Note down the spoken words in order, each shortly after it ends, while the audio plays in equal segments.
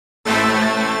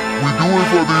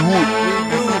for the hood.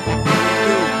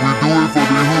 We do it for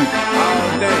the hood.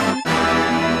 All day.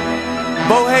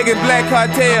 Bohagon Black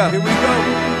Cartel. Here we go.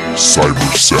 Cyber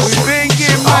Cell. We been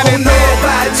getting money. I don't know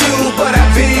about you, but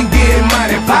I've been getting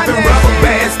money. Popping rubber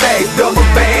band stacks, double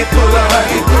bag full of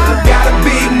honey. Got a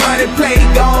big money plate,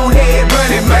 go ahead,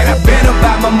 run it, man. I've been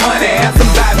about my money, ask them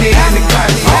about me in the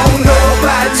country. I don't know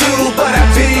about you, but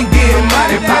I've been getting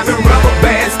money. Popping rubber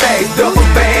band stacks, double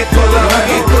bag full of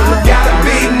honey. Got a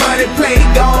big money plate,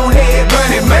 go ahead,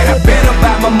 run it, man. I've been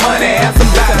about my money, ask them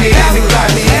about me in the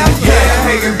country. Yeah,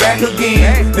 hanging back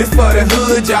again. This for the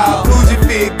hood, y'all. Gucci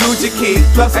fit, Gucci kick,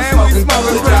 plus I'm smoking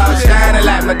good, y'all. Shining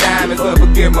like my diamonds, but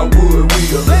forget my wood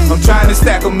wheel. I'm trying to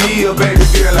stack a meal, baby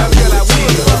girl, I feel like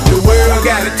chill. The world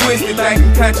got it twisted,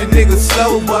 thinking country niggas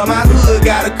slow, but my hood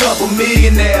got a couple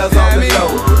millionaires on the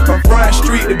low. From Front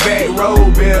Street to back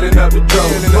road, building up the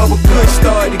dough. Bubba good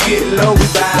start to get low, we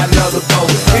buy another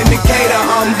boat. Indicator,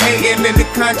 I'm hating in the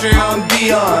country, I'm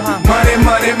Dion. Money,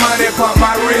 money, money, pump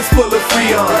my wrist full of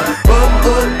Freon. Up,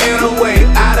 and away,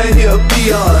 out of here,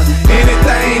 beyond.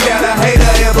 Anything that a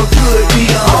hater ever could be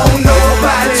on. I don't know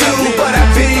about you, but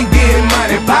I've been getting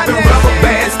money. Popping rubber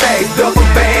band stacks, double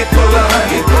bag full of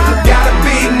honey. Got a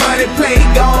big money plate,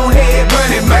 go ahead, run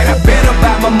it, man. I've been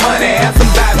about my money, ask them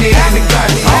about me in the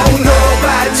country. I don't know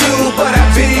about you, but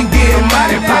I've been getting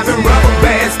money. Popping rubber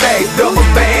band stacks, double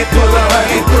bag full of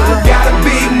honey. Got a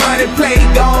big money plate,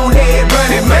 go ahead, run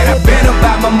it, man. I've been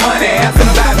about my money, ask them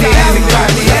about me in the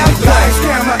country. Lights,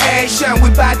 camera, action, we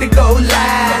bout to go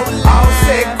live. All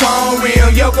set, chrome rim,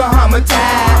 Yokohama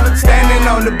tie. Standing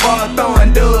on the bar,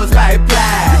 throwing dudes like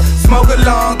fly. Smoke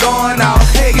along, going off,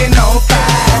 hanging on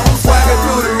fire. Swagger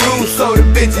through the roof, so the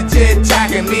bitches just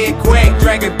jocking. Me and Quack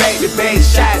drinking baby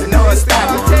shots, no it's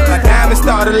stopping. My diamonds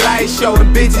start a light show, the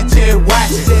bitches just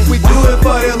watching. We do it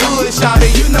for the hood, shawty,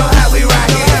 you know how we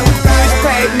rockin'. Fish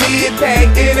pack, mid pack,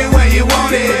 anywhere you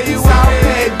want it. South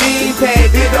pack, bean pack,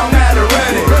 it don't matter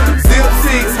running. Zip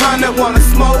 600, wanna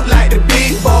smoke like the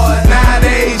big boys.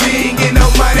 Nowadays you ain't get no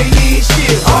money, you ain't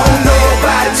shit. I don't know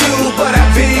about you, but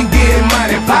I've been getting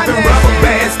money. Popping rubber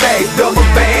band stacks, double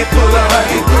bag full of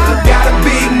honey. Got a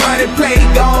big money plate,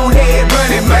 go ahead,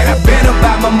 run it, man. I've been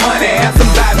about my money, ask them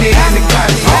about me in the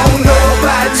country. I don't know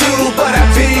about you, but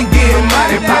I've been getting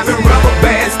money. Popping rubber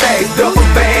band stacks, double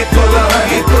bag full of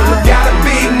honey. Got a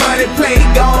big money plate,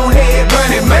 go ahead,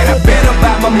 run it, man. I've been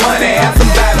about my money, ask them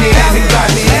about me in the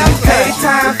country.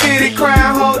 Time fitted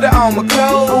crown holder on my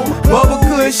clothes. Bubble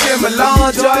cushion, my long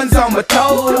Jordans on my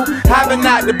toes. Hopping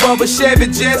out the bubble Chevy,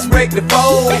 just wreck the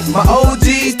fold. My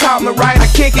OGs taught me right, I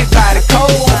kick it by the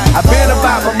code. I been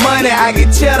about my money, I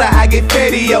get cheddar, I get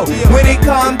fetio. When it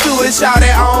come to it, shout it,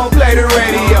 I don't play the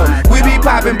radio. We be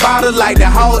popping bottles like the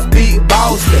house beat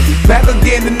Boston. Back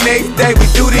again the next day, we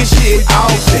do this shit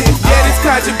often. Yeah, this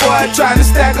country boy trying to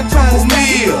stack a 2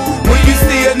 meal. When you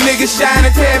see a nigga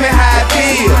shining, tell me how I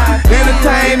feel.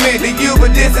 Entertainment to you,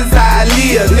 but this is how I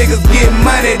live. Niggas get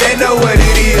money, they know what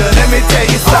it is. Let me tell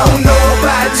you something. I don't know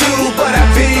about you, but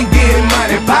I've been